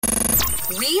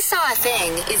We Saw a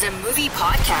Thing is a movie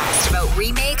podcast about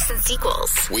remakes and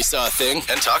sequels. We saw a thing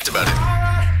and talked about it.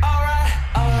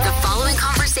 The following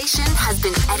conversation has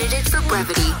been edited for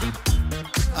brevity.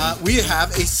 We have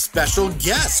a special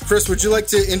guest. Chris, would you like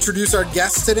to introduce our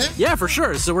guest today? Yeah, for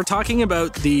sure. So we're talking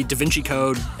about the Da Vinci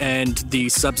Code and the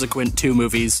subsequent two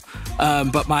movies.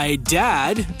 But my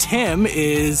dad, Tim,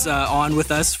 is on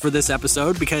with us for this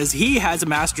episode because he has a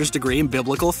master's degree in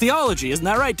biblical theology. Isn't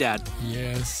that right, Dad?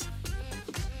 Yes.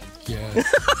 Yes,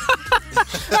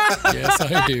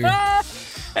 I do.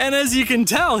 And as you can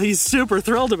tell, he's super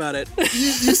thrilled about it.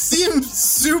 You seem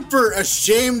super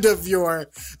ashamed of your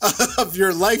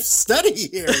life study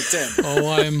here, Tim.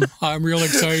 Oh, I'm real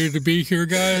excited to be here,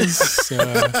 guys.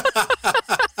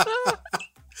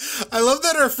 I love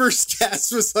that our first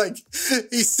guest was like,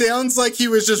 he sounds like he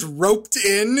was just roped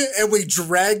in and we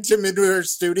dragged him into our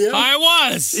studio. I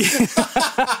was.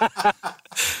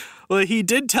 Well, he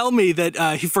did tell me that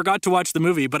he forgot to watch the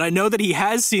movie, but I know that he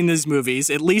has seen these movies,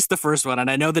 at least the first one, and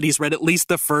I know that he's read at least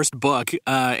the first book,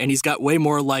 and he's got way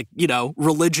more,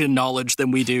 religion knowledge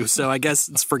than we do, so I guess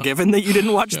it's forgiven that you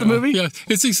didn't watch the movie? Yeah,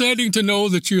 it's exciting to know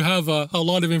that you have a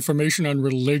lot of information on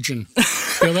religion.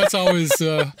 That's always,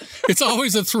 it's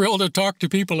always a thrill to talk to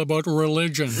people about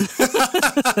religion.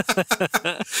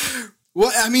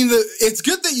 Well, I mean, it's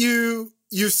good that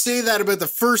you say that about the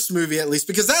first movie, at least,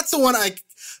 because that's the one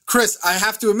Chris, I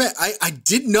have to admit, I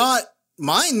did not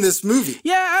mind this movie.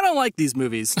 Yeah, I don't like these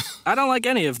movies. I don't like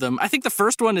any of them. I think the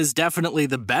first one is definitely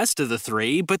the best of the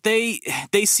three, but they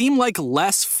seem like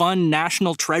less fun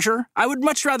national treasure. I would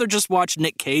much rather just watch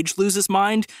Nick Cage lose his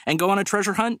mind and go on a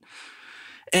treasure hunt.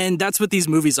 And that's what these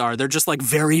movies are. They're just like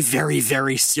very, very,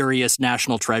 very serious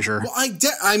national treasure. Well,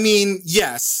 I mean,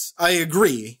 yes, I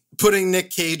agree. Putting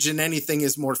Nick Cage in anything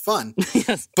is more fun.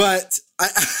 Yes. But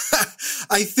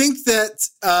I think that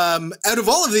out of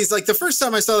all of these, like the first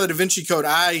time I saw the Da Vinci Code,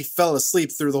 I fell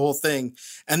asleep through the whole thing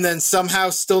and then somehow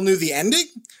still knew the ending.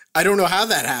 I don't know how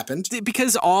that happened.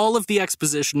 Because all of the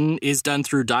exposition is done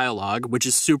through dialogue, which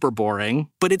is super boring.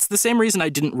 But it's the same reason I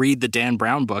didn't read the Dan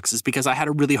Brown books is because I had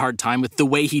a really hard time with the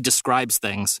way he describes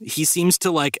things. He seems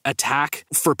to attack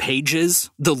for pages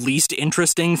the least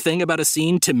interesting thing about a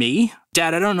scene to me.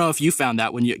 Dad, I don't know if you found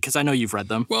that because I know you've read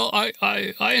them. Well,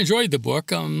 I enjoyed the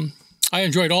book. I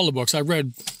enjoyed all the books. I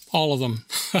read all of them,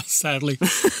 sadly.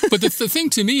 But the thing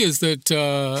to me is that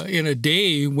in a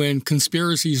day when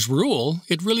conspiracies rule,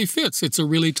 it really fits. It's a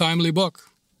really timely book.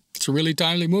 It's a really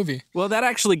timely movie. Well, that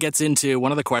actually gets into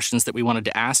one of the questions that we wanted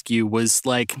to ask you was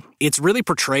it's really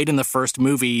portrayed in the first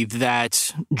movie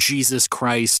that Jesus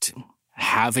Christ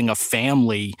having a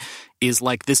family is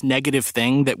this negative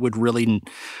thing that would really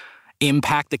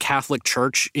impact the Catholic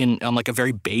Church on a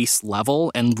very base level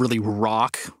and really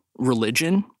rock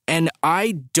religion. And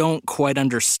I don't quite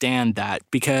understand that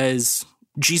because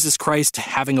Jesus Christ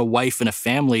having a wife and a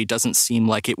family doesn't seem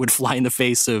like it would fly in the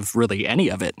face of really any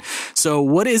of it. So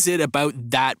what is it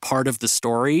about that part of the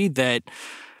story that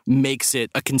makes it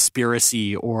a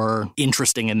conspiracy or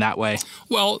interesting in that way?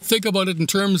 Well, think about it in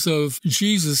terms of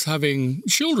Jesus having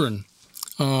children.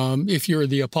 If you're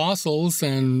the apostles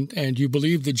and you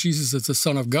believe that Jesus is the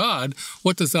Son of God,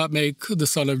 what does that make the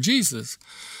Son of Jesus?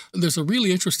 There's a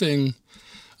really interesting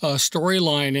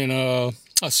storyline in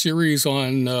a series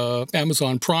on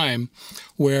Amazon Prime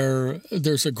where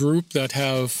there's a group that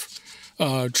have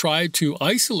tried to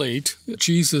isolate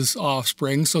Jesus'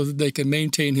 offspring so that they can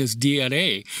maintain his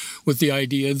DNA with the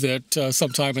idea that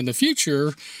sometime in the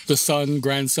future, the son,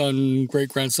 grandson,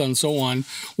 great-grandson, so on,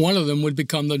 one of them would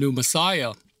become the new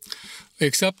Messiah.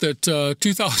 Except that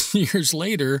 2,000 years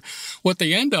later, what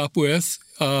they end up with,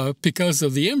 because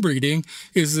of the inbreeding,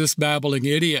 is this babbling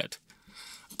idiot.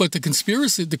 But the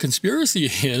conspiracy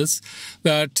is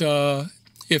that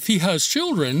if he has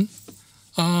children,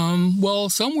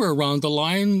 somewhere around the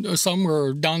line, or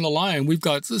somewhere down the line, we've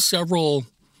got several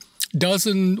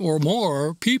dozen or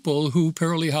more people who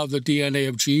apparently have the DNA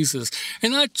of Jesus.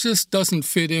 And that just doesn't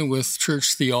fit in with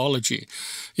church theology.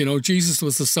 You know, Jesus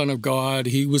was the Son of God.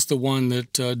 He was the one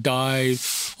that died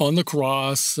on the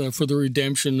cross for the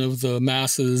redemption of the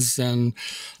masses. And,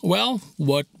 well,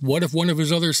 what if one of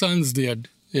his other sons did?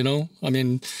 You know, I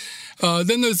mean,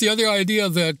 then there's the other idea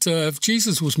that if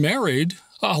Jesus was married,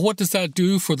 what does that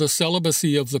do for the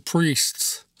celibacy of the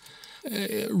priests?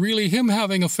 Really, him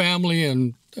having a family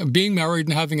and being married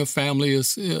and having a family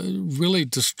is really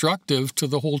destructive to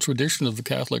the whole tradition of the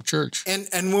Catholic Church.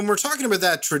 And when we're talking about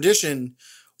that tradition,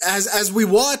 as we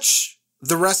watch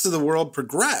the rest of the world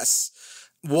progress,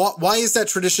 Why is that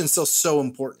tradition still so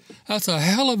important? That's a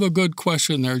hell of a good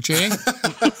question there, Jay.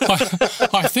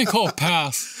 I think I'll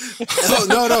pass.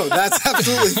 No, that's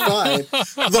absolutely fine.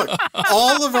 Look,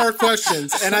 all of our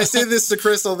questions, and I say this to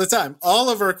Chris all the time, all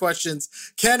of our questions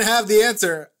can have the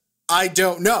answer, I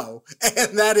don't know.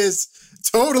 And that is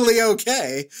totally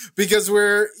okay, because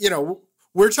we're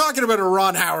talking about a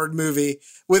Ron Howard movie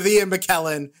with Ian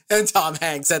McKellen and Tom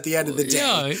Hanks at the end of the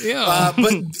day. Yeah.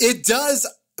 But it does,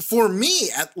 for me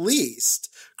at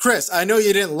least, Chris, I know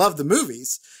you didn't love the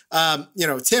movies.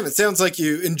 Tim, it sounds like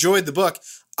you enjoyed the book.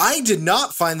 I did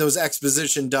not find those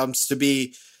exposition dumps to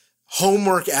be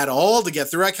homework at all to get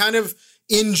through. I kind of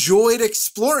enjoyed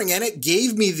exploring, and it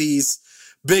gave me these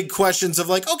big questions of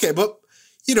like, okay, but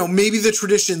maybe the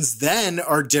traditions then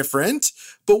are different,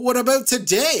 but what about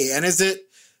today? And is it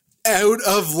out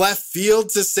of left field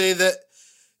to say that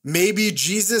maybe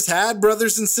Jesus had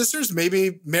brothers and sisters?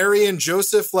 Maybe Mary and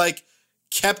Joseph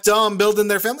kept on building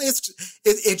their family.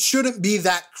 It shouldn't be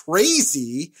that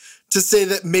crazy to say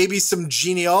that maybe some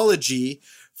genealogy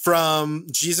from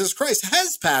Jesus Christ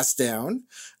has passed down,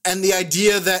 and the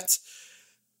idea that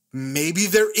maybe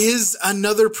there is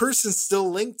another person still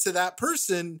linked to that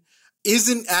person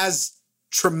isn't as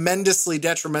tremendously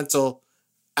detrimental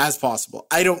as possible.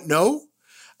 I don't know.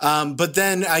 But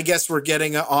then I guess we're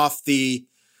getting off the,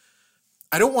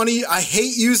 I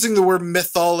hate using the word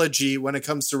mythology when it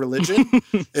comes to religion,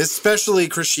 especially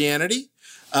Christianity.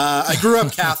 I grew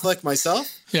up Catholic myself.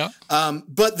 Yeah.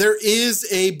 But there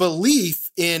is a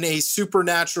belief in a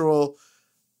supernatural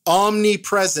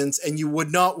omnipresence, and you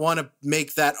would not want to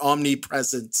make that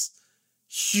omnipresence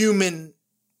human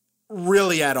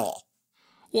really at all.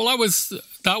 Well, that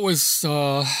was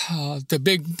the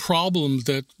big problem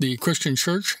that the Christian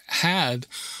church had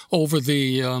over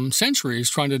the centuries,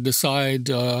 trying to decide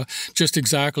just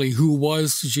exactly who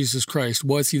was Jesus Christ.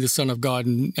 Was he the Son of God?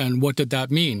 And what did that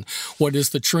mean? What is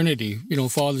the Trinity?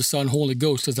 Father, Son, Holy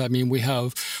Ghost. Does that mean we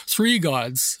have three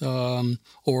gods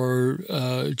or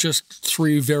just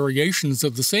three variations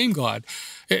of the same God?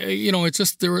 It's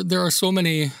just there are so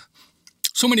many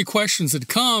questions that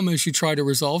come as you try to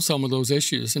resolve some of those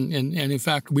issues. And in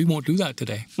fact, we won't do that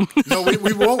today. No,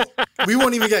 we won't. We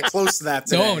won't even get close to that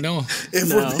today. No. If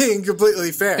we're being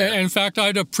completely fair. In fact,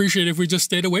 I'd appreciate if we just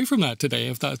stayed away from that today,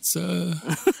 if that's...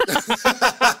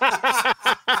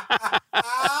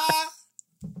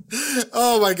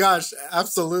 Oh my gosh,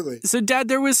 absolutely. So, Dad,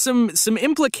 there was some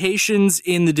implications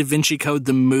in the Da Vinci Code,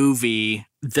 the movie,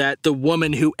 that the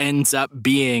woman who ends up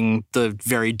being the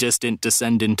very distant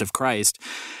descendant of Christ,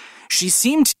 she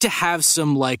seemed to have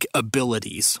some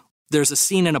abilities. There's a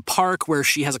scene in a park where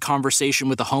she has a conversation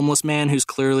with a homeless man who's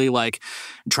clearly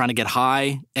trying to get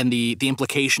high. And the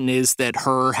implication is that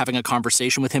her having a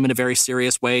conversation with him in a very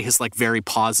serious way has very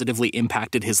positively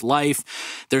impacted his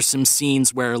life. There's some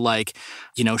scenes where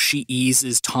she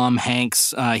eases Tom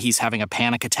Hanks. He's having a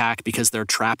panic attack because they're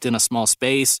trapped in a small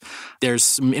space. There's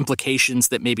some implications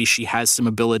that maybe she has some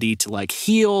ability to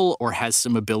heal, or has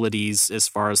some abilities as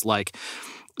far as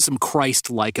some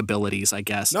Christ-like abilities, I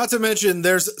guess. Not to mention,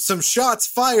 there's some shots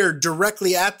fired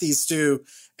directly at these two,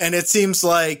 and it seems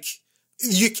like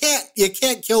you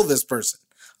can't kill this person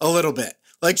a little bit.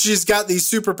 She's got these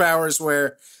superpowers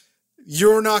where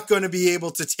you're not going to be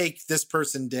able to take this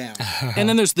person down. And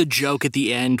then there's the joke at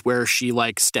the end where she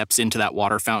steps into that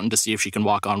water fountain to see if she can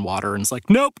walk on water, and is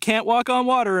nope, can't walk on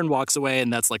water, and walks away,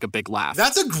 and that's a big laugh.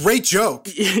 That's a great joke.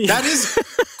 Yeah. That is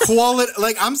quality.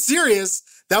 I'm serious.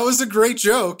 That was a great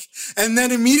joke. And then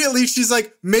immediately she's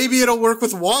like, maybe it'll work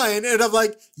with wine. And I'm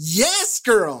like, yes,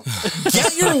 girl,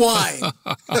 get your wine.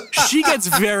 She gets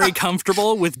very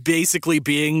comfortable with basically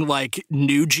being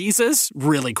new Jesus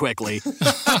really quickly.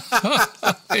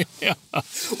 Yeah.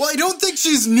 Well, I don't think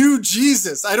she's new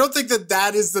Jesus. I don't think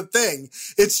that is the thing.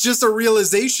 It's just a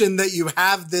realization that you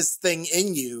have this thing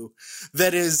in you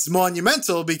that is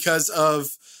monumental, because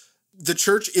of the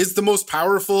church is the most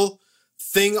powerful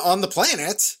thing on the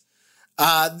planet.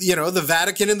 The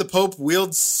Vatican and the Pope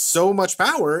wield so much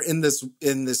power in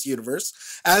this universe,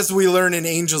 as we learn in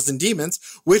Angels and Demons,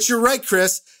 which, you're right,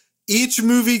 Chris, each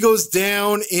movie goes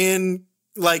down in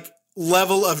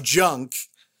level of junk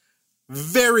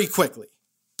very quickly.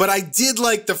 But I did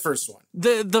like the first one.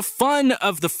 The fun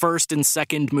of the first and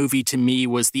second movie to me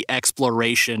was the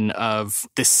exploration of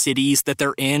the cities that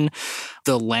they're in.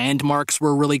 The landmarks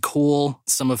were really cool.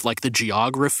 Some of like the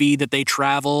geography that they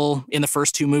travel in the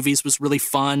first two movies was really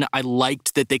fun. I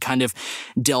liked that they kind of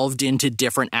delved into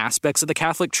different aspects of the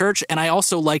Catholic Church. And I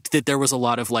also liked that there was a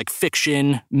lot of like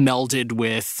fiction melded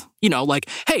with, like,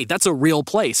 hey, that's a real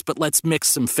place, but let's mix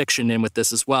some fiction in with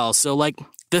this as well. So like,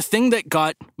 the thing that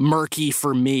got murky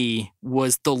for me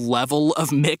was the level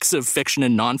of mix of fiction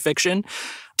and nonfiction.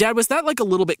 Dad, was that like a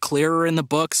little bit clearer in the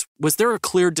books? Was there a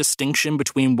clear distinction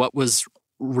between what was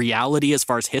reality as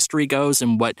far as history goes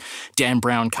and what Dan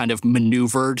Brown kind of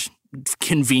maneuvered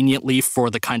conveniently for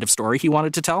the kind of story he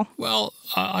wanted to tell? Well,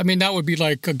 I mean, that would be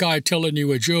like a guy telling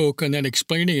you a joke and then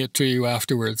explaining it to you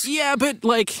afterwards. Yeah, but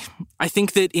like, I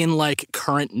think that in like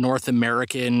current North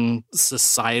American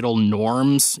societal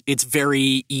norms, it's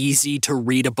very easy to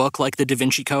read a book like The Da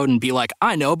Vinci Code and be like,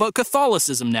 I know about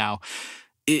Catholicism now.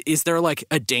 Is there like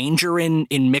a danger in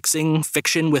mixing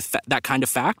fiction with that kind of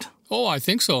fact? Oh, I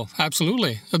think so.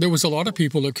 Absolutely. There was a lot of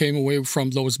people that came away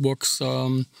from those books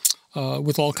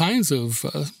with all kinds of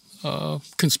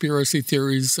conspiracy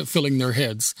theories filling their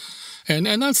heads. And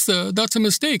that's a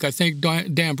mistake. I think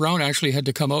Dan Brown actually had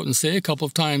to come out and say a couple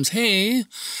of times, hey,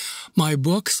 my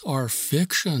books are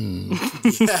fiction.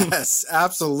 Yes,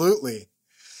 absolutely.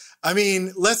 I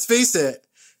mean, let's face it,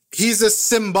 he's a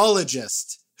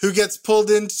symbologist who gets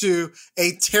pulled into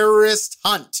a terrorist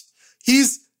hunt.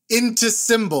 He's into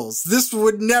symbols. This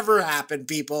would never happen,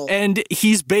 people. And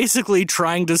he's basically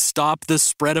trying to stop the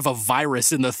spread of a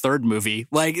virus in the third movie.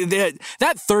 Like,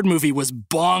 that third movie was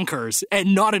bonkers,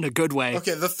 and not in a good way.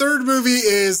 Okay, the third movie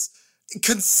is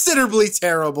considerably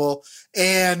terrible,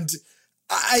 and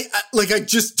I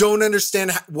just don't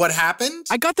understand what happened.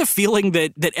 I got the feeling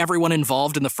that everyone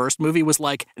involved in the first movie was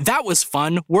like, that was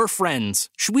fun, we're friends.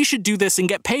 We should do this and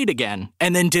get paid again.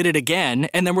 And then did it again,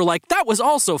 and then we're like, that was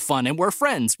also fun and we're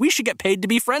friends. We should get paid to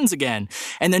be friends again.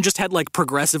 And then just had like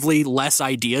progressively less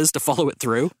ideas to follow it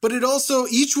through. But it also,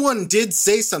 each one did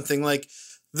say something. Like,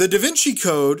 the Da Vinci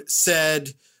Code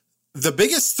said the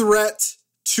biggest threat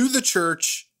to the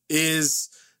church is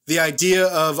the idea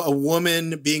of a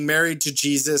woman being married to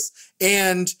Jesus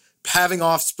and having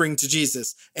offspring to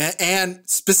Jesus, and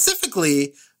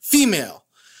specifically female.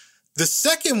 The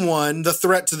second one, the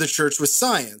threat to the church, was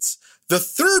science. The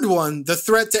third one, the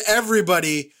threat to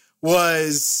everybody,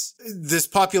 was this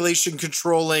population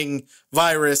controlling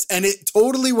virus, and it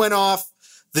totally went off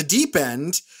the deep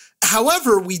end.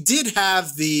 However, we did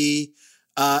have the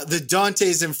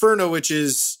Dante's Inferno, which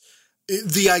is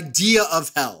the idea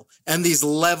of hell and these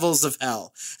levels of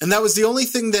hell. And that was the only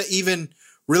thing that even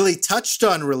really touched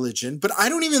on religion. But I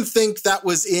don't even think that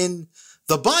was in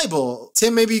the Bible.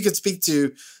 Tim, maybe you could speak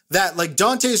to that. Like,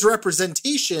 Dante's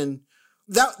representation,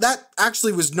 that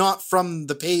actually was not from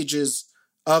the pages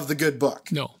of the good book.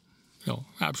 No,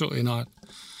 absolutely not.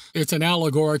 It's an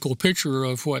allegorical picture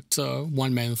of what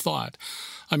one man thought.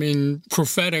 I mean,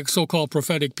 so-called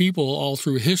prophetic people all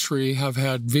through history have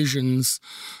had visions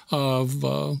of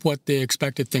what they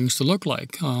expected things to look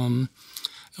like.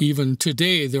 Even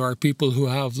today, there are people who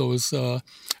have those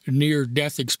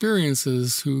near-death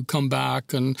experiences who come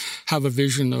back and have a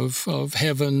vision of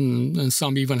heaven, and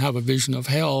some even have a vision of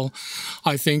hell.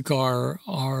 I think are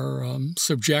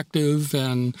subjective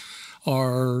and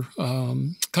are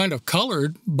kind of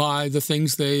colored by the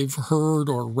things they've heard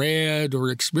or read or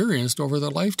experienced over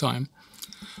their lifetime.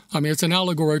 I mean, it's an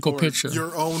allegorical picture.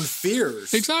 Your own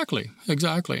fears. Exactly.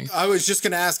 I was just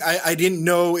going to ask, I didn't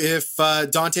know if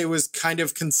Dante was kind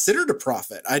of considered a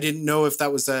prophet. I didn't know if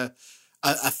that was a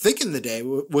thing in the day.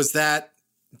 Was that,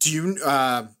 do you,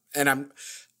 and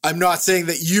I'm not saying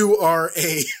that you are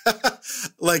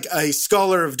a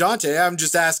scholar of Dante. I'm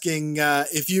just asking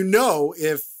if you know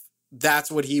if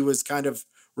that's what he was kind of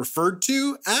referred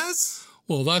to as?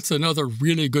 Well, that's another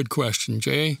really good question,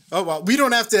 Jay. Oh, well, we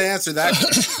don't have to answer that.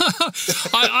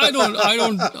 I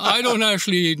don't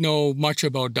actually know much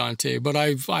about Dante, but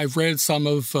I've read some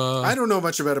of. I don't know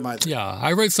much about him either. Yeah,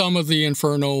 I read some of the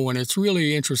Inferno, and it's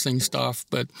really interesting stuff.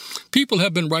 But people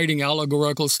have been writing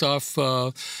allegorical stuff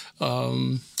for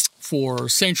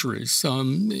centuries,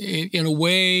 in a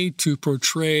way to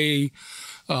portray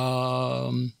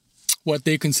what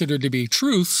they consider to be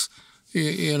truths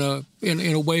in a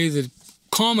way that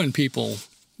common people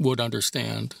would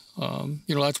understand.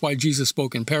 That's why Jesus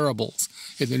spoke in parables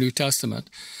in the New Testament.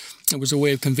 It was a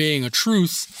way of conveying a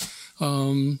truth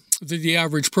that the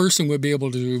average person would be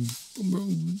able to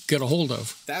get a hold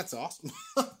of. That's awesome.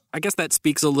 I guess that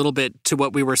speaks a little bit to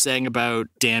what we were saying about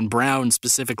Dan Brown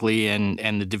specifically and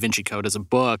the Da Vinci Code as a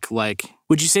book. Like,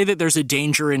 would you say that there's a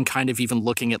danger in kind of even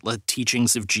looking at the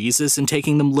teachings of Jesus and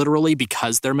taking them literally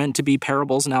because they're meant to be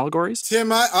parables and allegories?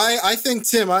 Tim, I think,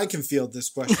 Tim, I can field this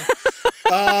question.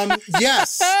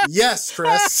 Yes,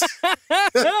 Chris.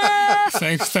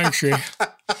 Thanks, Shay.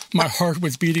 My heart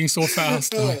was beating so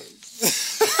fast.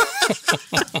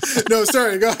 No,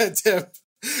 sorry. Go ahead, Tim.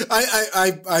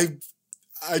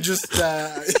 I just,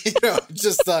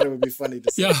 just thought it would be funny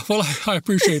to say. Yeah, well, I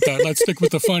appreciate that. Let's stick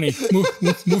with the funny.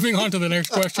 Moving on to the next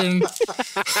question.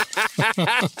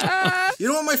 You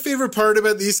know what my favorite part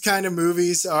about these kind of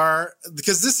movies are?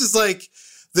 Because this is like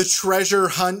the treasure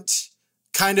hunt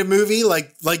kind of movie,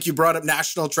 like you brought up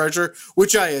National Treasure,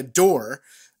 which I adore.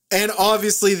 And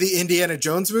obviously the Indiana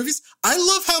Jones movies. I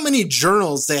love how many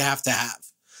journals they have to have.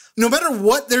 No matter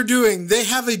what they're doing, they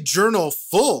have a journal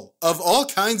full of all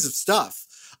kinds of stuff.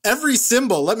 Every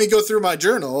symbol, let me go through my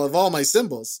journal of all my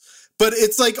symbols. But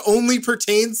it's like only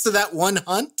pertains to that one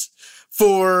hunt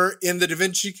for in the Da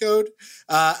Vinci Code.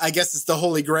 I guess it's the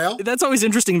Holy Grail. That's always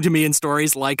interesting to me in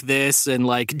stories like this. And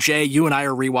like, Jay, you and I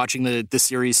are rewatching the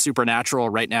series Supernatural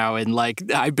right now. And like,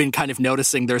 I've been kind of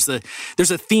noticing there's a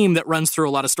theme that runs through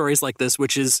a lot of stories like this,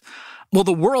 which is, well,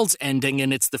 the world's ending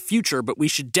and it's the future, but we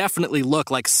should definitely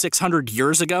look like 600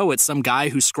 years ago at some guy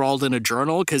who scrawled in a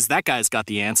journal because that guy's got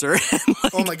the answer.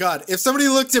 Like, oh my God. If somebody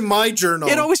looked in my journal.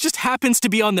 It always just happens to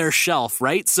be on their shelf,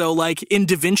 right? So like in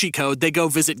Da Vinci Code, they go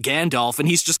visit Gandalf and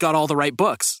he's just got all the right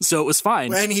books. So it was fine.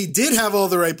 And he did have all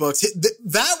the right books.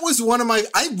 That was one of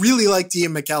I really liked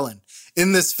Ian McKellen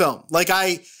in this film. Like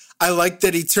I liked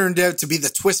that he turned out to be the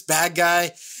twist bad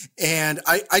guy. And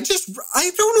I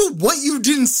don't know what you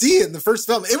didn't see in the first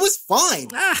film. It was fine.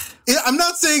 I'm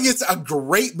not saying it's a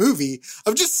great movie.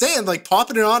 I'm just saying, like,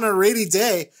 popping it on a rainy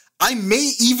day, I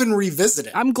may even revisit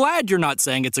it. I'm glad you're not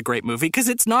saying it's a great movie because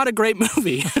it's not a great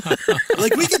movie.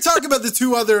 Like, we could talk about the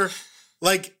two other,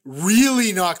 like,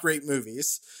 really not great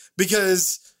movies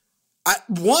because I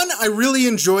really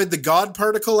enjoyed the God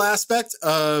particle aspect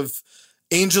of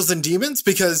Angels and Demons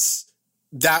because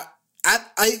I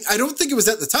don't think it was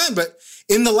at the time, but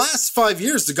in the last 5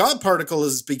 years, the God particle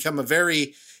has become a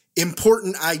very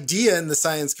important idea in the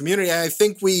science community. I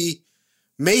think we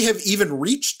may have even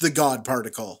reached the God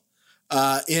particle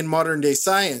in modern day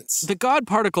science. The God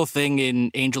particle thing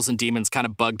in Angels and Demons kind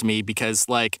of bugged me because,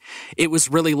 like, it was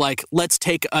really like, let's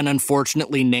take an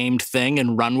unfortunately named thing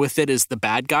and run with it as the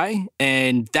bad guy.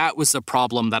 And that was a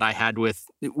problem that I had with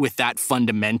that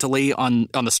fundamentally on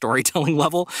the storytelling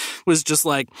level, was just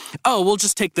like, oh, we'll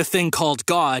just take the thing called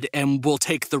God and we'll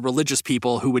take the religious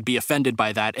people who would be offended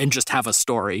by that and just have a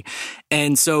story.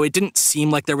 And so it didn't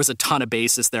seem like there was a ton of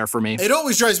basis there for me. It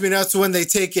always drives me nuts when they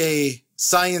take a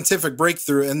scientific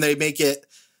breakthrough and they make it,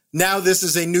 now this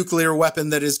is a nuclear weapon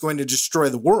that is going to destroy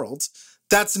the world.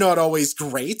 That's not always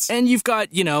great. And you've got,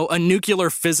 a nuclear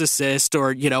physicist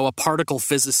or, a particle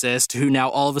physicist who now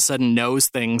all of a sudden knows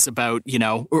things about,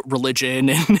 religion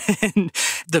and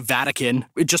the Vatican.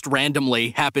 It just randomly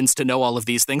happens to know all of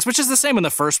these things, which is the same in the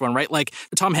first one, right? Like,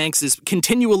 Tom Hanks is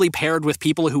continually paired with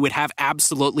people who would have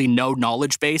absolutely no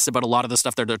knowledge base about a lot of the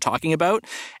stuff that they're talking about.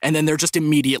 And then they're just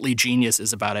immediately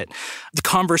geniuses about it. The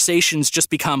conversations just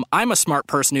become, I'm a smart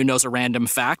person who knows a random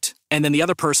fact. And then the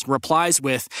other person replies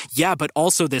with, yeah, but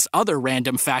also this other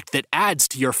random fact that adds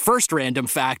to your first random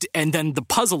fact, and then the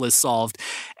puzzle is solved.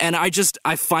 And I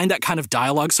find that kind of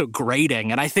dialogue so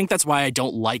grating, and I think that's why I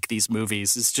don't like these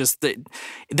movies. It's just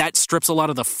that strips a lot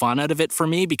of the fun out of it for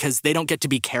me because they don't get to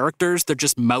be characters. They're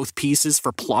just mouthpieces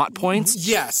for plot points.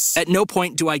 Yes. At no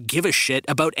point do I give a shit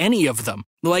about any of them.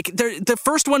 Like, the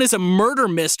first one is a murder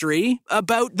mystery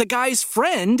about the guy's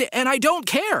friend, and I don't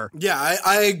care. Yeah,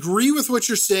 I agree with what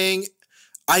you're saying.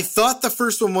 I thought the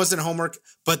first one wasn't homework,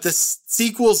 but the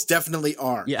sequels definitely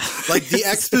are. Yeah. Like, the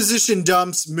exposition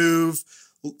dumps move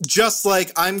just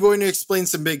like, I'm going to explain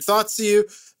some big thoughts to you,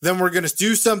 then we're going to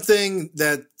do something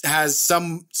that has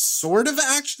some sort of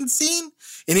action scene.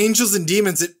 In Angels and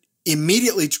Demons, it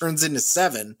immediately turns into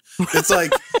 7. It's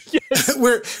like,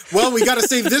 we got to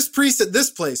save this priest at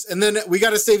this place. And then we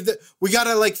got to we got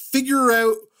to like figure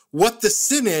out what the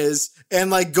sin is and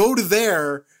like go to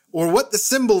there, or what the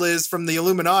symbol is from the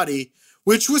Illuminati,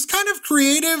 which was kind of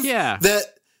creative. Yeah. That,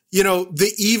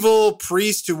 the evil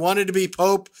priest who wanted to be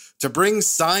Pope to bring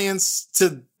science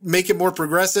to make it more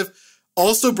progressive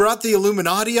also brought the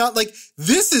Illuminati out. Like,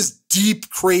 this is deep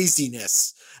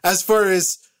craziness as far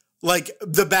as like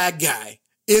the bad guy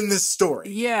in this story.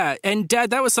 Yeah, and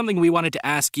Dad, that was something we wanted to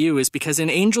ask you, is because in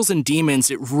Angels and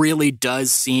Demons, it really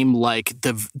does seem like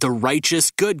the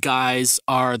righteous good guys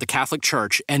are the Catholic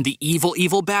Church and the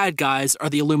evil bad guys are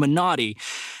the Illuminati.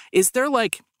 Is there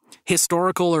like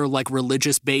historical or like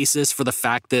religious basis for the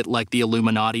fact that like the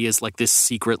Illuminati is like this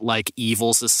secret like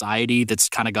evil society that's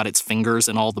kind of got its fingers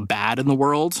in all the bad in the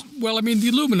world? Well, I mean, the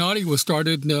Illuminati was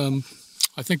started,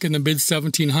 I think, in the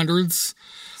mid-1700s.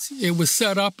 It was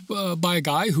set up by a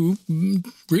guy who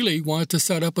really wanted to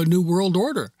set up a new world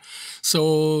order.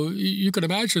 So you could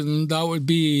imagine that would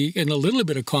be in a little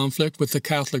bit of conflict with the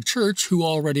Catholic Church, who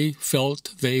already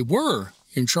felt they were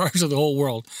in charge of the whole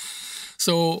world.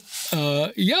 So,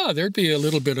 there'd be a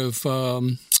little bit of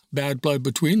bad blood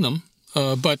between them.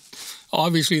 But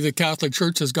obviously the Catholic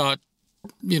Church has got,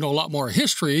 a lot more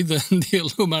history than the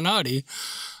Illuminati,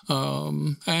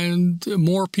 and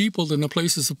more people in the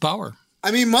places of power. I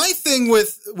mean, my thing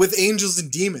with Angels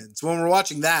and Demons, when we're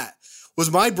watching that,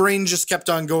 was my brain just kept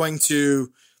on going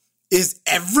to, is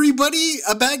everybody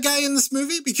a bad guy in this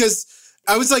movie? Because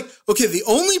I was like, okay, the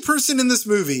only person in this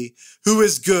movie who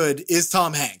is good is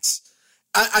Tom Hanks.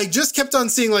 I just kept on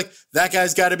seeing like, that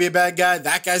guy's got to be a bad guy.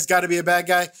 That guy's got to be a bad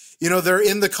guy. They're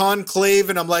in the conclave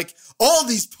and I'm like, all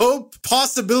these Pope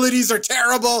possibilities are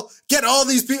terrible. Get all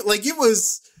these people. Like it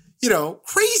was,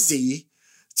 crazy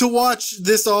to watch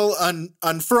this all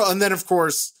unfurl. And then, of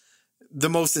course, the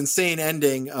most insane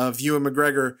ending of Ewan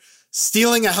McGregor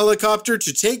stealing a helicopter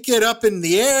to take it up in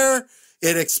the air.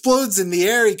 It explodes in the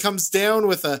air. He comes down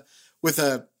with a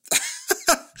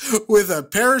with a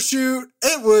parachute.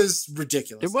 It was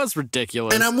ridiculous. It was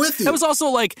ridiculous. And I'm with you. It was also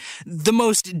like the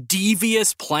most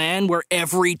devious plan where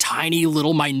every tiny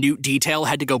little minute detail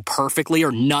had to go perfectly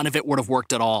or none of it would have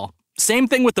worked at all. Same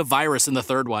thing with the virus in the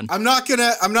third one. I'm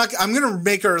gonna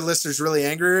make our listeners really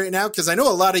angry right now because I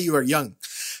know a lot of you are young.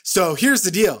 So here's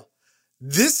the deal.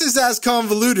 This is as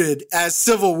convoluted as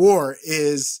Civil War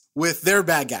is with their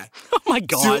bad guy. Oh my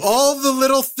God. To all the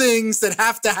little things that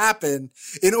have to happen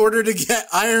in order to get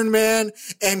Iron Man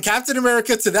and Captain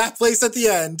America to that place at the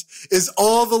end is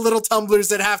all the little tumblers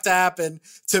that have to happen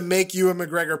to make Ewan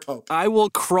McGregor Pope. I will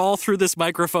crawl through this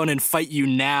microphone and fight you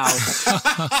now.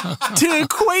 To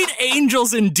equate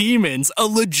Angels and Demons, a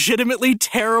legitimately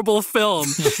terrible film,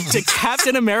 to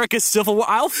Captain America Civil War,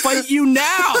 I'll fight you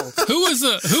now. Who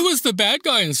was the bad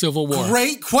guy in Civil War?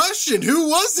 Great question. Who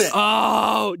was it?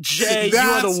 Oh, Jay, you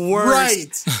are the worst.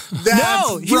 Right.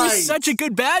 No, he was such a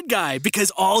good bad guy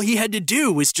because all he had to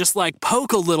do was just like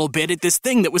poke a little bit at this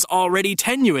thing that was already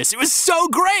tenuous. It was so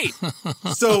great.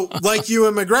 So, like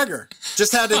Ewan McGregor, he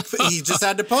just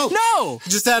had to poke. No,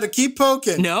 he just had to keep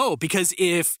poking. No, because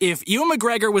if Ewan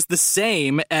McGregor was the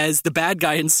same as the bad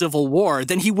guy in Civil War,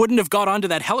 then he wouldn't have got onto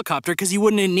that helicopter because he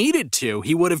wouldn't have needed to.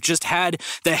 He would have just had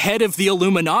the head of the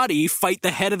Illuminati fight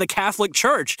the head of the Catholic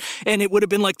Church, and it would have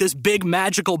been like this big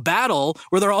magical battle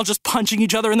where they're all just punching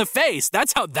each other in the face.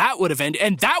 That's how that would have ended,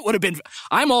 and that would have been.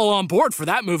 I'm all on board for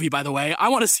that movie, by the way. I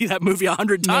want to see that movie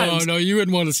 100 times. No, you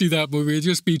wouldn't want to see that movie. It'd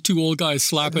just be two old guys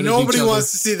slapping Nobody at each other.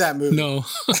 wants to see that movie. No.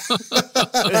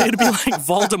 It'd be like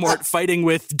Voldemort fighting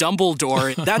with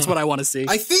Dumbledore. That's what I want to see.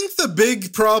 I think the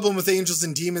big problem with Angels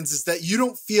and Demons is that you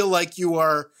don't feel like you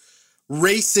are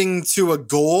racing to a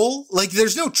goal. Like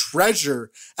there's no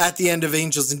treasure at the end of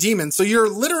Angels and Demons. So you're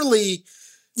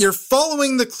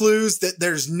following the clues that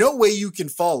there's no way you can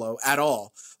follow at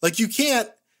all. Like you can't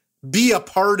be a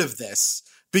part of this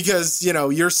because,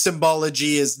 your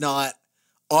symbology is not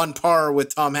on par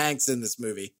with Tom Hanks in this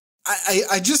movie.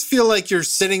 I just feel like you're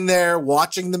sitting there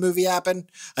watching the movie happen.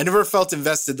 I never felt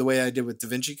invested the way I did with Da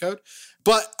Vinci Code,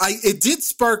 but it did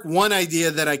spark one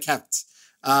idea that I kept.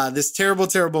 This terrible,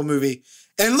 terrible movie.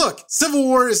 And look, Civil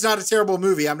War is not a terrible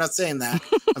movie. I'm not saying that.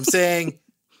 I'm saying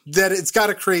that it's got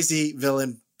a crazy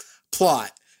villain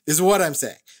plot is what I'm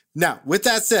saying. Now, with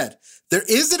that said, there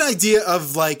is an idea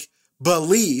of like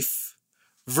belief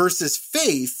versus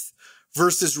faith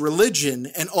versus religion,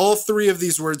 and all three of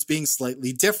these words being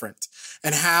slightly different,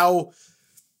 and how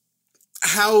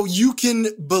you can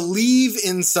believe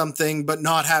in something but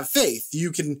not have faith.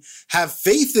 You can have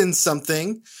faith in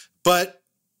something but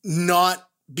not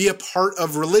be a part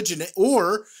of religion,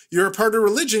 or you're a part of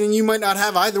religion and you might not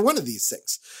have either one of these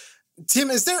things. Tim,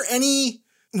 is there any,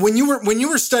 when you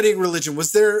were studying religion,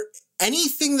 was there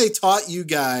anything they taught you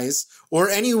guys or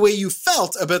any way you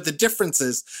felt about the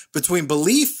differences between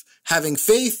belief, having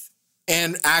faith,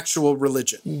 and actual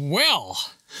religion? Well,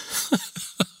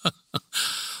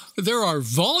 there are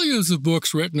volumes of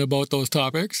books written about those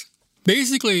topics.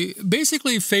 Basically,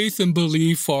 faith and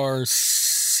belief are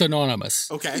synonymous.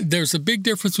 Okay. There's a big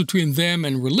difference between them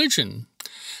and religion.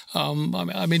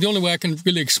 I mean, the only way I can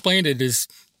really explain it is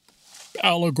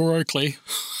allegorically.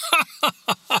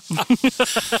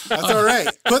 That's all right.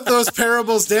 Put those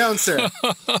parables down, sir.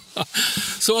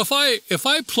 So if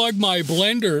I plug my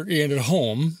blender in at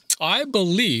home, I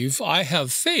believe, I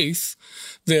have faith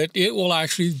that it will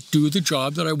actually do the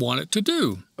job that I want it to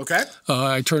do. Okay.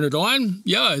 I turn it on.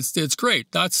 Yeah, it's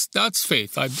great. That's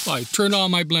faith. I turn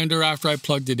on my blender after I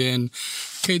plugged it in.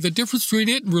 Okay, the difference between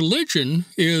it and religion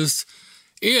is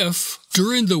if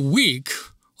during the week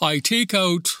I take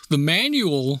out the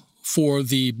manual for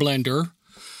the blender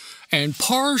and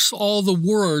parse all the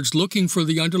words looking for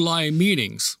the underlying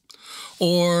meanings,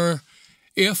 or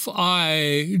if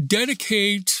I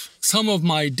dedicate some of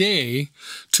my day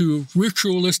to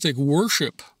ritualistic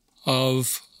worship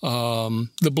of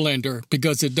the blender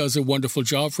because it does a wonderful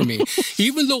job for me,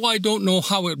 even though I don't know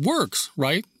how it works,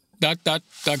 right? That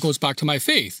goes back to my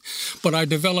faith. But I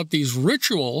develop these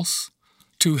rituals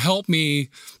to help me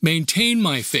maintain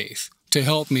my faith, to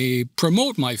help me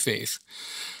promote my faith.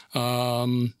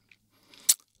 Does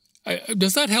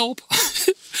that help?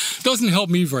 Doesn't help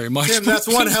me very much. Tim, that's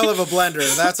one hell of a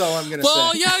blender. That's all I'm going to say.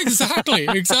 Well, yeah, exactly.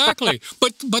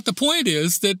 But the point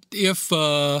is that if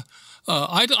I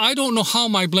don't know how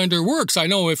my blender works. I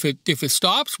know if it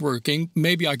stops working,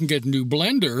 maybe I can get a new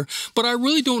blender. But I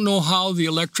really don't know how the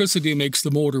electricity makes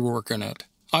the motor work in it.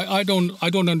 I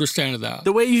don't understand that.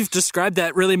 The way you've described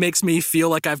that really makes me feel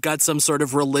like I've got some sort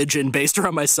of religion based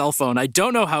around my cell phone. I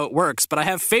don't know how it works, but I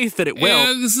have faith that it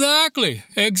will. Exactly.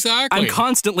 I'm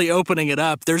constantly opening it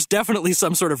up. There's definitely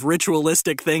some sort of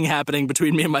ritualistic thing happening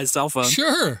between me and my cell phone.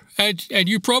 Sure. And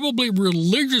you probably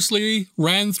religiously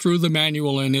ran through the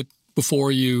manual in it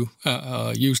before you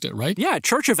used it, right? Yeah,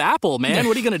 Church of Apple, man.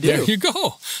 What are you going to do? There you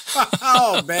go.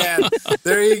 Oh, man.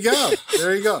 There you go.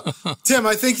 Tim,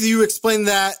 I think you explained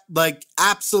that like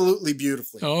absolutely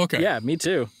beautifully. Oh, okay. Yeah, me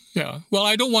too. Yeah. Well,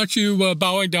 I don't want you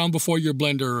bowing down before your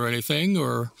blender or anything,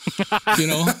 or,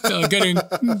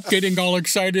 getting all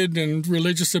excited and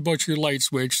religious about your light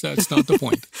switch. That's not the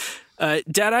point.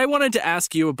 Dad, I wanted to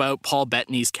ask you about Paul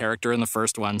Bettany's character in the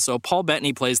first one. So Paul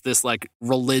Bettany plays this like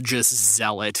religious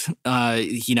zealot.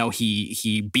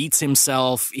 He beats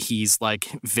himself. He's like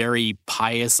very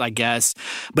pious, I guess.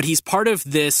 But he's part of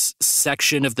this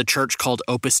section of the church called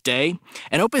Opus Dei.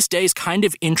 And Opus Dei is kind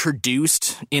of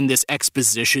introduced in this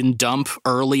exposition dump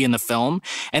early in the film.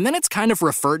 And then it's kind of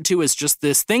referred to as just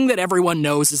this thing that everyone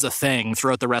knows is a thing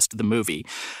throughout the rest of the movie.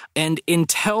 And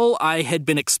until I had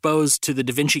been exposed to the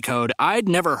Da Vinci Code, I'd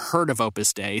never heard of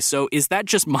Opus Dei. So is that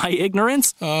just my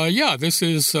ignorance? Yeah, this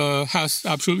has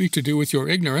absolutely to do with your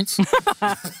ignorance.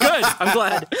 Good, I'm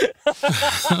glad.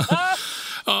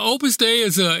 Opus Dei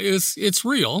it's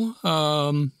real.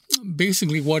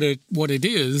 Basically, what it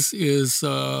is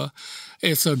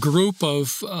it's a group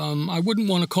of I wouldn't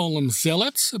want to call them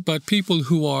zealots, but people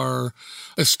who are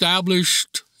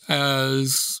established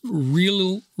as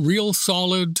real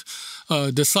solid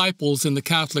disciples in the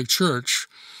Catholic Church,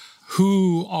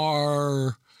 who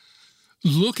are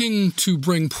looking to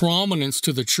bring prominence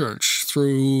to the church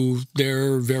through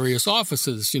their various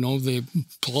offices, the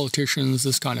politicians,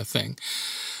 this kind of thing.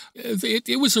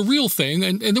 It was a real thing,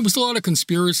 and there was a lot of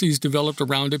conspiracies developed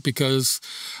around it because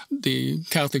the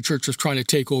Catholic Church was trying to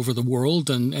take over the world,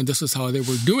 and this is how they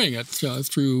were doing it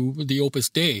through the Opus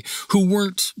Dei, who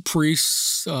weren't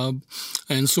priests,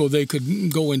 and so they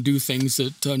could go and do things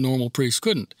that normal priests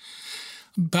couldn't.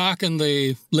 Back in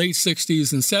the late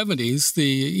 60s and 70s,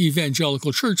 the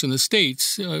evangelical church in the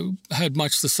States had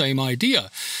much the same idea.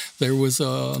 There was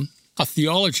a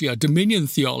theology, a dominion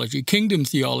theology, kingdom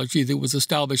theology that was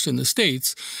established in the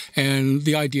States. And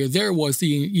the idea there was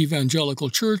the evangelical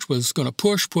church was going to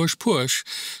push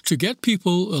to get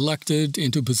people elected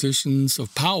into positions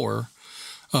of power.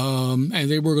 And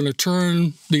they were going to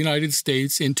turn the United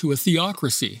States into a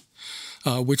theocracy.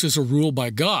 Which is a rule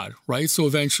by God, right? So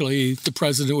eventually the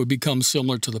president would become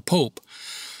similar to the Pope.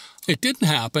 It didn't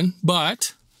happen,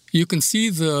 but you can see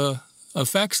the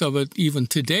effects of it even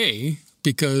today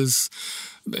because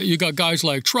you got guys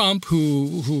like Trump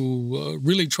who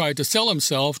really tried to sell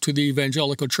himself to the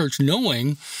evangelical church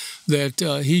knowing that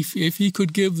if he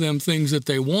could give them things that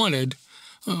they wanted,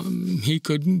 he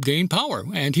could gain power,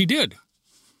 and he did,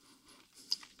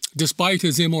 despite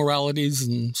his immoralities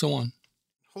and so on.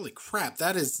 Holy crap,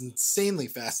 that is insanely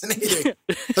fascinating.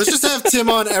 Let's just have Tim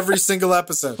on every single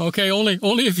episode. Okay, only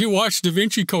if you watch Da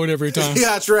Vinci Code every time.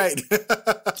 Yeah, that's right.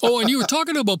 Oh, and you were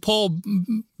talking about Paul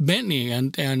Bentley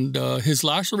and his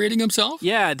lacerating himself?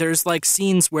 Yeah, there's like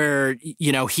scenes where,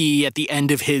 he at the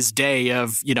end of his day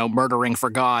of, murdering for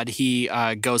God, he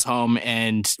goes home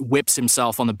and whips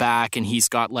himself on the back, and he's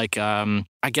got like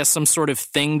I guess some sort of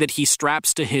thing that he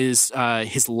straps to his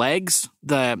legs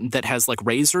that has like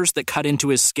razors that cut into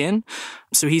his skin.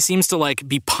 So he seems to like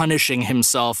be punishing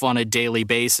himself on a daily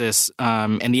basis.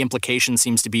 And the implication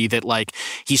seems to be that like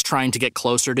he's trying to get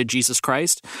closer to Jesus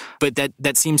Christ. But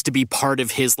that seems to be part of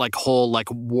his like whole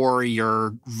like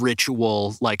warrior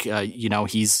ritual. Like,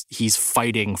 he's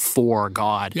fighting for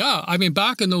God. Yeah. I mean,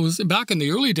 back in the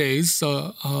early days,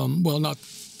 well, not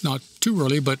too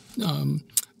early, but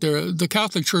the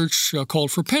Catholic Church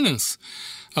called for penance.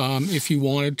 If you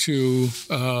wanted to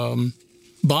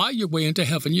buy your way into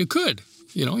heaven, you could.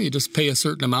 You just pay a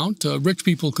certain amount. Rich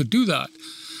people could do that.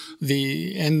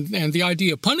 And the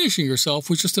idea of punishing yourself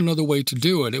was just another way to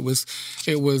do it. It was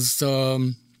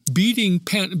beating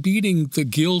the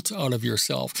guilt out of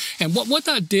yourself. And what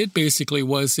that did basically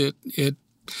was it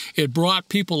brought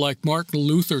people like Martin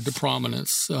Luther to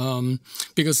prominence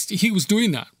because he was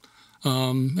doing that.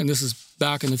 And this is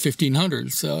back in the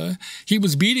 1500s. He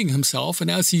was beating himself, and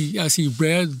as he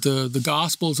read the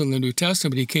Gospels and the New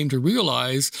Testament, he came to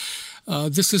realize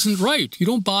this isn't right. You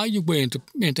don't buy your way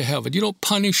into heaven. You don't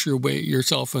punish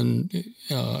yourself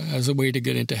as a way to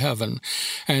get into heaven.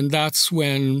 And that's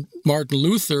when Martin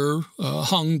Luther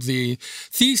hung the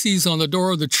theses on the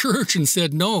door of the church and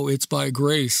said, no, it's by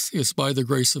grace. It's by the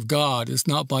grace of God. It's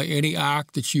not by any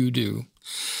act that you do.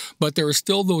 But there are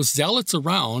still those zealots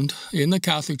around in the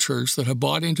Catholic Church that have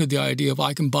bought into the idea of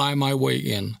I can buy my way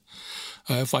in.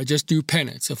 If I just do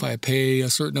penance, if I pay a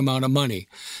certain amount of money,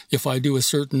 if I do a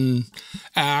certain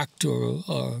act or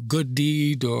a good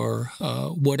deed or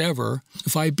whatever,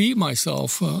 if I beat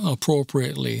myself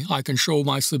appropriately, I can show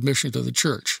my submission to the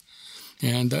Church.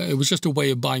 And it was just a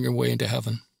way of buying your way into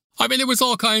heaven. I mean, there was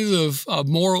all kinds of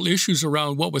moral issues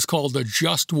around what was called a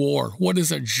just war. What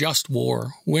is a just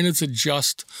war? When is it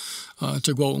just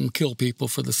to go out and kill people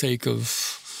for the sake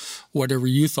of whatever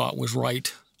you thought was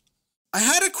right? I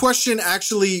had a question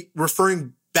actually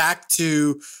referring back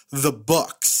to the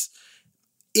books.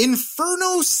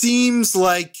 Inferno seems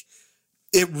like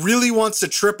it really wants to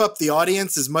trip up the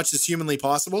audience as much as humanly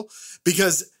possible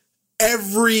because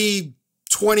every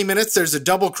 20 minutes there's a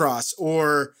double cross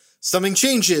or something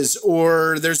changes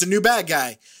or there's a new bad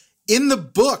guy. In the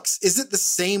books, is it the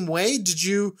same way? Did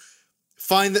you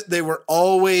find that they were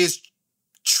always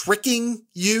tricking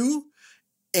you?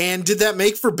 And did that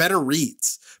make for better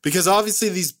reads? Because obviously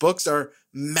these books are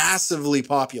massively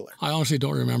popular. I honestly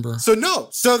don't remember. So no.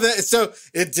 So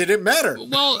it didn't matter.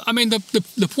 Well, I mean,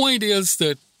 the point is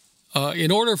that in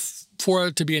order for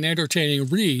it to be an entertaining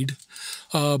read,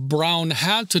 Brown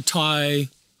had to tie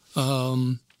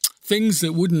things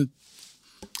that wouldn't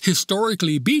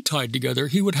historically be tied together.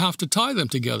 He would have to tie them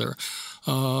together.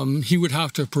 He would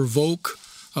have to provoke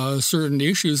certain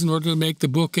issues in order to make the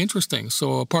book interesting.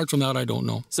 So apart from that, I don't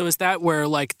know. So is that where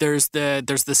like there's the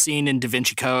scene in Da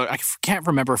Vinci Code? I can't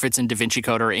remember if it's in Da Vinci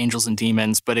Code or Angels and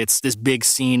Demons, but it's this big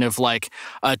scene of like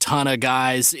a ton of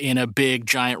guys in a big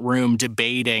giant room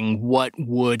debating what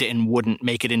would and wouldn't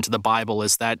make it into the Bible.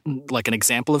 Is that like an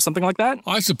example of something like that?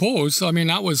 I suppose. I mean,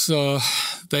 that was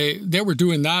they were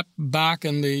doing that back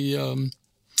in the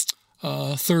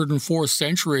 3rd and 4th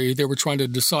century. They were trying to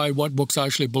decide what books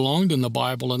actually belonged in the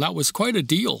Bible, and that was quite a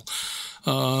deal.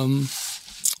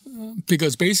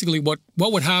 Because basically what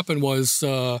would happen was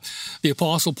the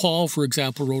Apostle Paul, for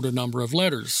example, wrote a number of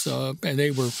letters, and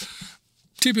they were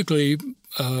typically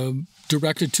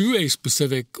directed to a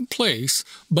specific place,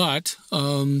 but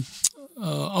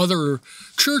other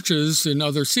churches in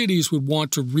other cities would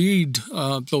want to read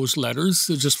those letters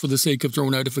just for the sake of their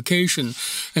own edification.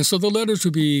 And so the letters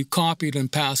would be copied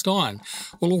and passed on.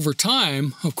 Well, over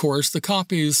time, of course, the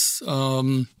copies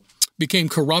became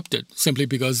corrupted simply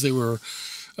because they were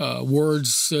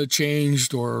words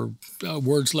changed or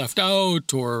words left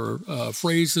out or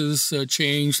phrases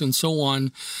changed and so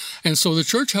on. And so the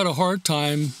church had a hard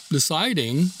time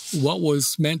deciding what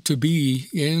was meant to be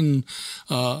in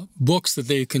books that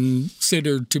they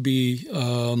considered to be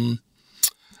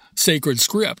sacred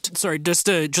script. Sorry, just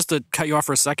to cut you off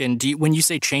for a second, when you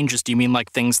say changes, do you mean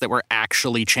like things that were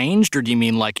actually changed, or do you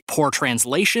mean like poor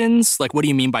translations? Like, what do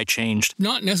you mean by changed?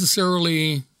 Not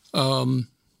necessarily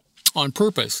on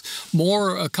purpose.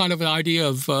 More kind of an idea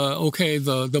of,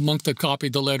 the monk that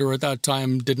copied the letter at that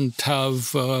time didn't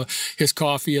have his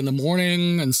coffee in the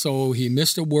morning, and so he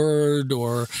missed a word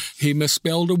or he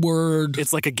misspelled a word.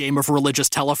 It's like a game of religious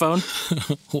telephone.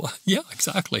 Well, yeah,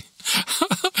 exactly.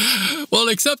 Well,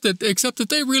 except that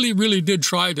they really, really did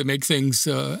try to make things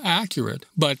accurate,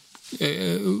 but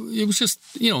it was just,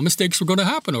 mistakes were going to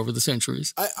happen over the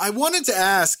centuries. I wanted to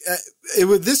ask,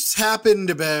 this happened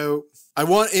about,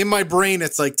 in my brain,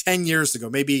 it's like 10 years ago,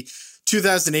 maybe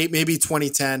 2008, maybe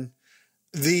 2010.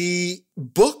 The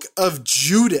book of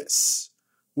Judas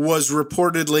was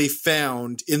reportedly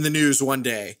found in the news one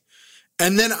day.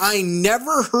 And then I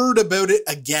never heard about it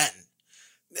again.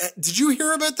 Did you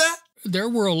hear about that? There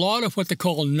were a lot of what they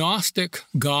call Gnostic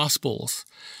Gospels.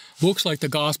 Books like the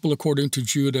Gospel According to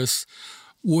Judas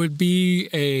would be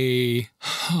a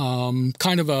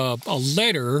kind of a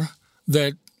letter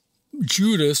that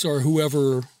Judas, or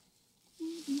whoever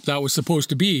that was supposed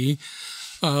to be,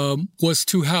 was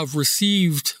to have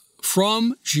received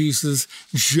from Jesus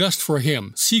just for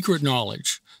him, secret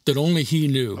knowledge that only he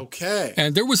knew. Okay.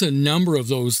 And there was a number of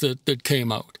those that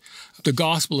came out. The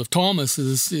Gospel of Thomas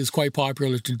is quite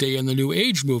popular today in the New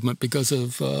Age movement because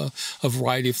of a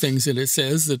variety of things that it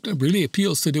says that really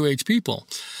appeals to New Age people.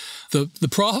 The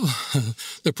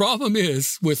problem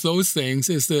is with those things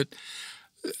is that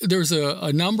there's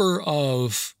a number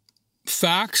of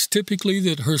facts typically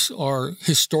that are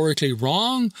historically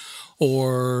wrong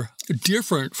or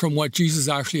different from what Jesus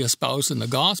actually espoused in the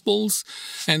Gospels.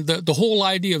 And the whole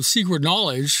idea of secret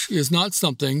knowledge is not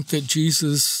something that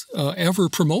Jesus ever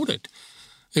promoted.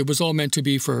 It was all meant to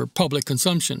be for public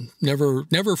consumption,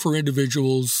 never for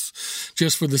individuals,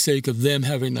 just for the sake of them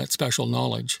having that special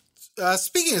knowledge.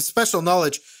 Speaking of special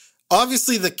knowledge,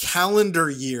 obviously the calendar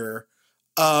year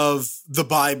of the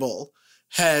Bible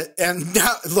and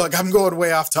now, look, I'm going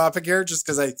way off topic here just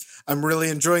because I'm really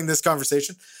enjoying this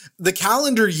conversation. The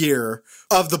calendar year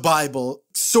of the Bible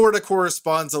sort of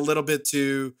corresponds a little bit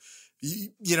to,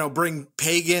 bring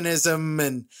paganism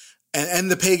and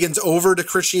the pagans over to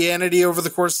Christianity over the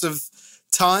course of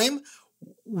time.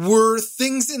 Were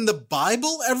things in the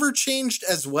Bible ever changed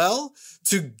as well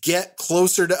to get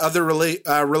closer to other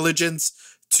religions,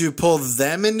 to pull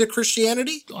them into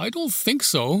Christianity? I don't think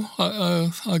so.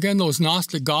 Again, those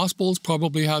Gnostic Gospels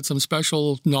probably had some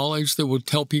special knowledge that would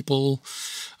help people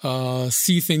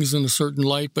see things in a certain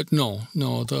light. But no,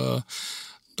 the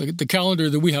calendar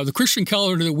that we have, the Christian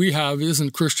calendar that we have,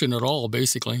 isn't Christian at all,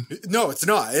 basically. No, it's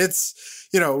not. It's,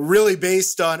 really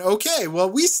based on, okay, well,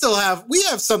 we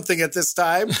have something at this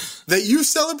time that you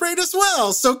celebrate as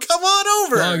well. So come on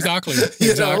over. Well, exactly.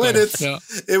 And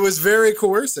it was very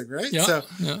coercing, right? Yeah. So,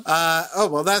 yeah.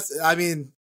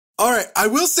 All right. I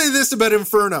will say this about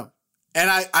Inferno, and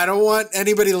I don't want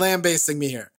anybody lambasting me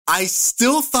here. I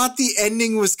still thought the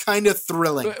ending was kind of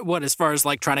thrilling. What, as far as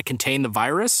like trying to contain the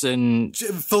virus and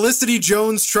Felicity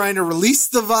Jones trying to release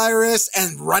the virus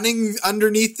and running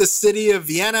underneath the city of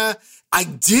Vienna? I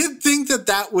did think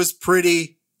that was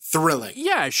pretty thrilling.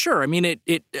 Yeah, sure. I mean,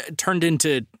 it turned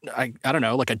into, I don't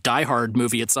know, like a Die Hard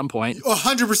movie at some point.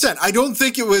 100%. I don't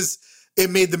think it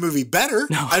made the movie better.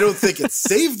 No. I don't think it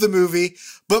saved the movie.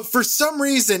 But for some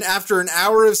reason, after an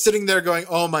hour of sitting there going,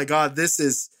 oh my God, this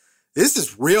is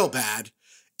real bad,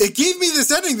 it gave me this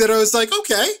ending that I was like,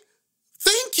 okay,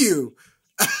 thank you.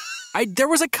 There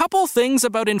was a couple things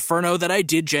about Inferno that I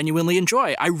did genuinely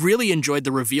enjoy. I really enjoyed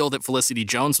the reveal that Felicity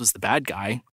Jones was the bad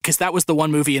guy, because that was the one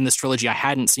movie in this trilogy I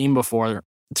hadn't seen before.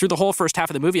 Through the whole first half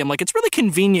of the movie, I'm like, it's really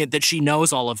convenient that she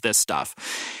knows all of this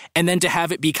stuff. And then to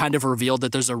have it be kind of revealed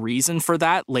that there's a reason for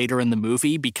that later in the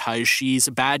movie because she's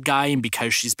a bad guy and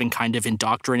because she's been kind of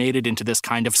indoctrinated into this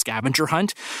kind of scavenger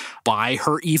hunt by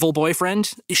her evil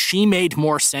boyfriend. She made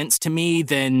more sense to me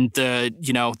than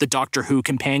the Doctor Who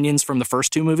companions from the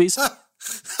first two movies.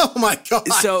 Oh my God.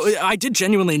 So I did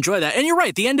genuinely enjoy that. And you're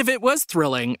right, the end of it was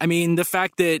thrilling. I mean, the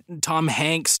fact that Tom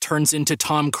Hanks turns into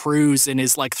Tom Cruise and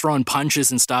is like throwing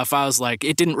punches and stuff, I was like,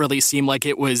 it didn't really seem like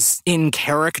it was in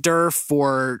character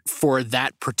for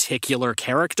that particular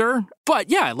character. But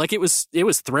yeah, like it was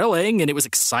thrilling and it was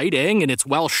exciting and it's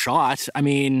well shot. I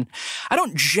mean, I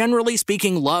don't generally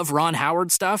speaking love Ron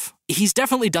Howard stuff. He's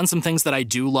definitely done some things that I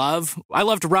do love. I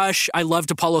loved Rush. I loved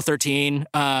Apollo 13.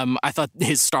 I thought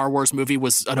his Star Wars movie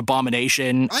was an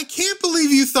abomination. I can't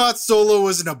believe you thought Solo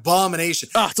was an abomination.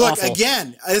 Look, awful.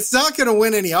 Again, it's not going to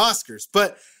win any Oscars,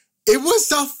 but it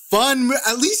was a fun.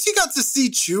 At least you got to see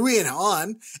Chewie and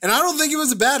Han, and I don't think it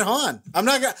was a bad Han.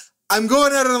 I'm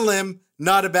going out on a limb.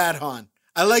 Not a bad Han.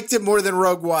 I liked it more than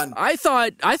Rogue One. I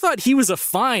thought he was a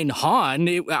fine Han.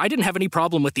 I didn't have any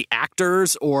problem with the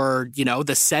actors or,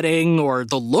 the setting or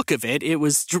the look of it. It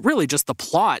was really just the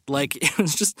plot. Like, it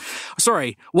was just,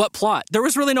 sorry, what plot? There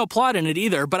was really no plot in it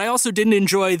either, but I also didn't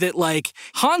enjoy that, like,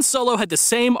 Han Solo had the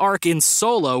same arc in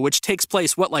Solo, which takes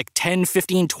place, 10,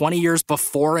 15, 20 years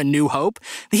before A New Hope?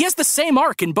 He has the same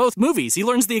arc in both movies. He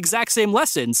learns the exact same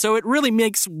lesson, so it really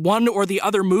makes one or the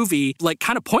other movie,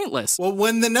 kind of pointless. Well,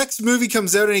 when the next movie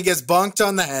comes out and he gets bonked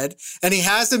on the head and he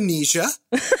has amnesia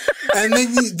and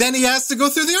then he has to go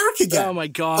through the arc again. Oh my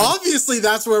God. Obviously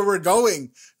that's where we're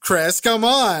going. Chris, come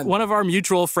on. One of our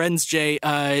mutual friends, Jay,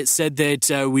 said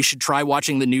that we should try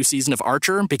watching the new season of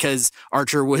Archer because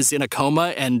Archer was in a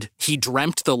coma and he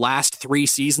dreamt the last 3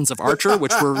 seasons of Archer,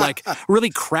 which were really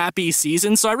crappy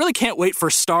seasons. So I really can't wait for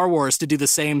Star Wars to do the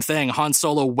same thing. Han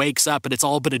Solo wakes up and it's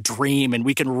all but a dream and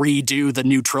we can redo the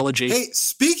new trilogy. Hey,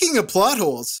 speaking of plot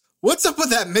holes, what's up with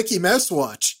that Mickey Mouse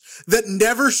watch that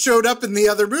never showed up in the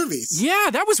other movies? Yeah,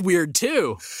 that was weird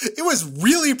too. It was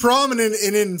really prominent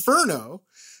in Inferno.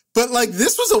 But,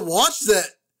 this was a watch that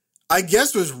I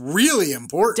guess was really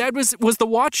important. Dad, was the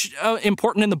watch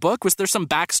important in the book? Was there some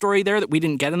backstory there that we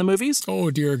didn't get in the movies?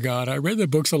 Oh, dear God. I read the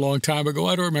books a long time ago.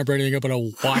 I don't remember anything about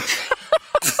a watch.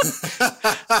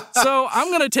 So I'm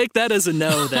going to take that as a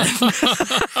no then.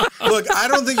 Look, I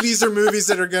don't think these are movies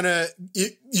that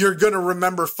you're going to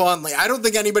remember fondly. I don't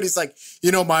think anybody's like,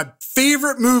 my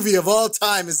favorite movie of all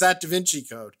time is that Da Vinci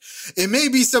Code. It may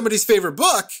be somebody's favorite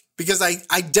book because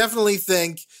I definitely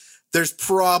think there's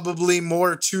probably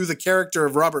more to the character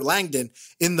of Robert Langdon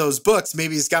in those books.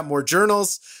 Maybe he's got more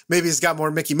journals. Maybe he's got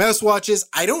more Mickey Mouse watches.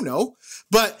 I don't know.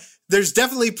 But there's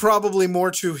definitely probably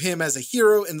more to him as a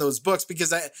hero in those books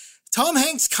because Tom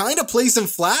Hanks kind of plays him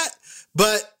flat,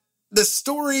 but the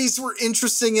stories were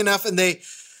interesting enough and they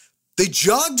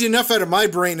jogged enough out of my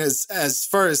brain as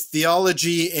far as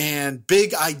theology and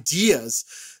big ideas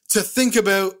to think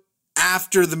about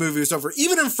after the movie was over.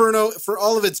 Even Inferno, for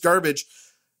all of its garbage,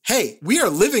 hey, we are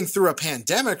living through a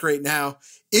pandemic right now.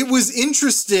 It was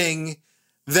interesting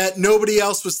that nobody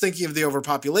else was thinking of the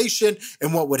overpopulation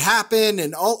and what would happen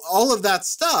and all of that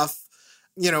stuff,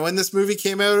 when this movie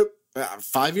came out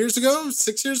 5 years ago,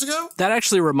 6 years ago. That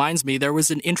actually reminds me, there was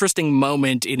an interesting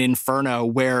moment in Inferno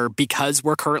where, because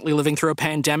we're currently living through a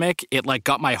pandemic, it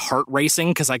got my heart racing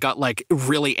because I got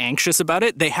really anxious about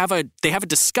it. They have a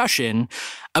discussion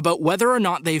about whether or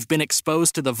not they've been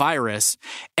exposed to the virus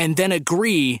and then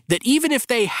agree that even if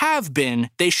they have been,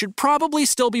 they should probably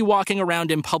still be walking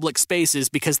around in public spaces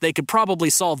because they could probably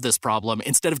solve this problem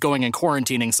instead of going and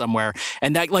quarantining somewhere.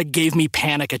 And that gave me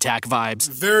panic attack vibes.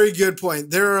 Very good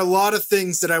point. There are a lot of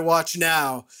things that I watch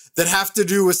now that have to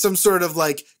do with some sort of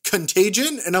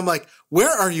contagion. And I'm like, where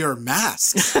are your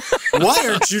masks? Why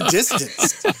aren't you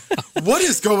distanced? What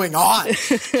is going on?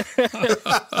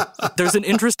 There's an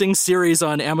interesting series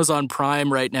on Amazon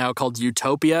Prime right now called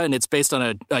Utopia, and it's based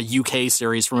on a UK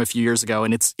series from a few years ago,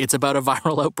 and it's about a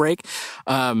viral outbreak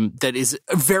that is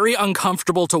very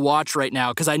uncomfortable to watch right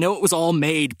now because I know it was all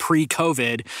made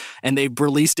pre-COVID, and they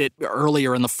released it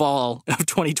earlier in the fall of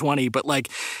 2020, but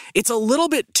it's a little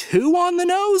bit too on the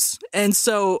nose, and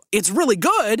so it's really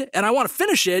good, and I want to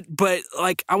finish it, but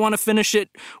I want to finish it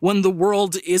when the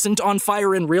world isn't on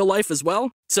fire in real life as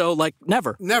well. So,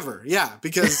 never. Never, yeah,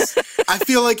 because I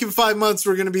feel like in 5 months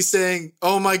we're going to be saying,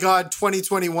 oh my God,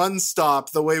 2021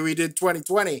 stop the way we did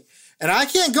 2020. And I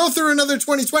can't go through another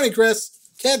 2020, Chris.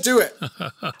 Can't do it.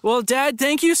 Well, Dad,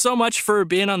 thank you so much for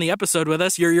being on the episode with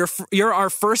us. You're our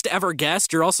first ever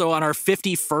guest. You're also on our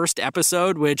 51st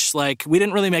episode, which we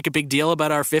didn't really make a big deal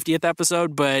about our 50th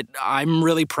episode, but I'm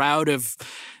really proud of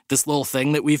this little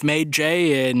thing that we've made,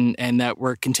 Jay, and that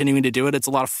we're continuing to do it. It's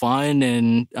a lot of fun,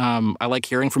 and I like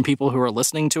hearing from people who are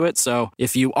listening to it. So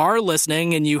if you are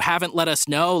listening and you haven't let us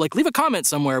know, leave a comment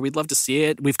somewhere. We'd love to see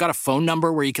it. We've got a phone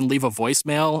number where you can leave a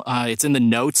voicemail. It's in the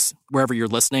notes wherever you're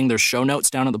listening. There's show notes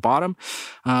down at the bottom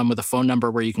with a phone number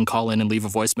where you can call in and leave a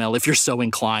voicemail if you're so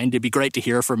inclined. It'd be great to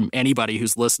hear from anybody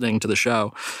who's listening to the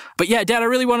show. But yeah, Dad, I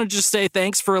really want to just say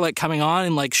thanks for coming on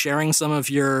and sharing some of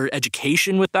your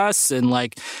education with us and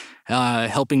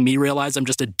helping me realize I'm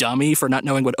just a dummy for not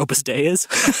knowing what Opus Dei is.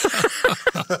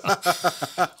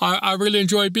 I really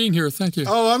enjoyed being here. Thank you.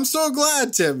 Oh, I'm so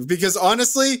glad, Tim, because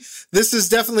honestly, this has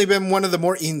definitely been one of the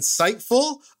more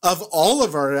insightful of all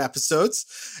of our episodes.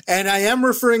 And I am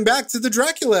referring back to the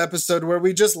Dracula episode where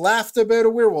we just laughed about a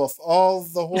werewolf the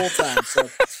whole time.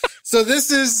 So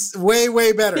this is way,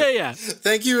 way better. Yeah.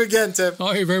 Thank you again, Tim.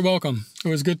 Oh, you're very welcome. It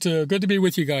was good to be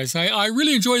with you guys. I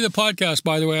really enjoy the podcast,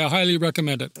 by the way. I highly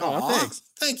recommend it. Oh, thanks.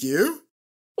 Thank you.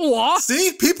 What?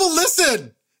 See, people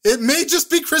listen. It may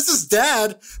just be Chris's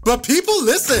dad, but people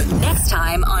listen. Next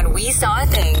time on We Saw a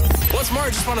Thing. Once more, I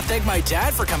just want to thank my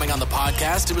dad for coming on the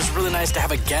podcast. It was really nice to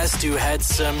have a guest who had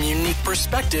some unique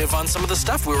perspective on some of the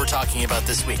stuff we were talking about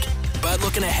this week. But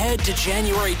looking ahead to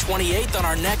January 28th on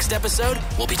our next episode,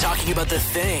 we'll be talking about The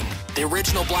Thing, the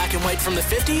original black and white from the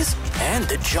 50s, and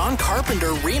the John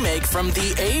Carpenter remake from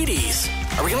the 80s.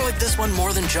 Are we going to like this one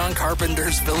more than John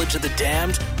Carpenter's Village of the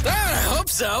Damned? I hope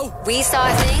so. We Saw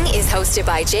a Thing is hosted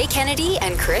by Jay Kennedy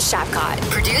and Chris Shapcott.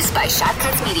 Produced by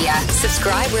Shapcuts Media.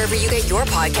 Subscribe wherever you get your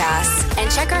podcasts.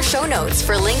 And check our show notes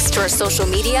for links to our social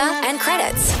media and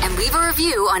credits. And leave a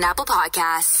review on Apple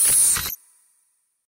Podcasts.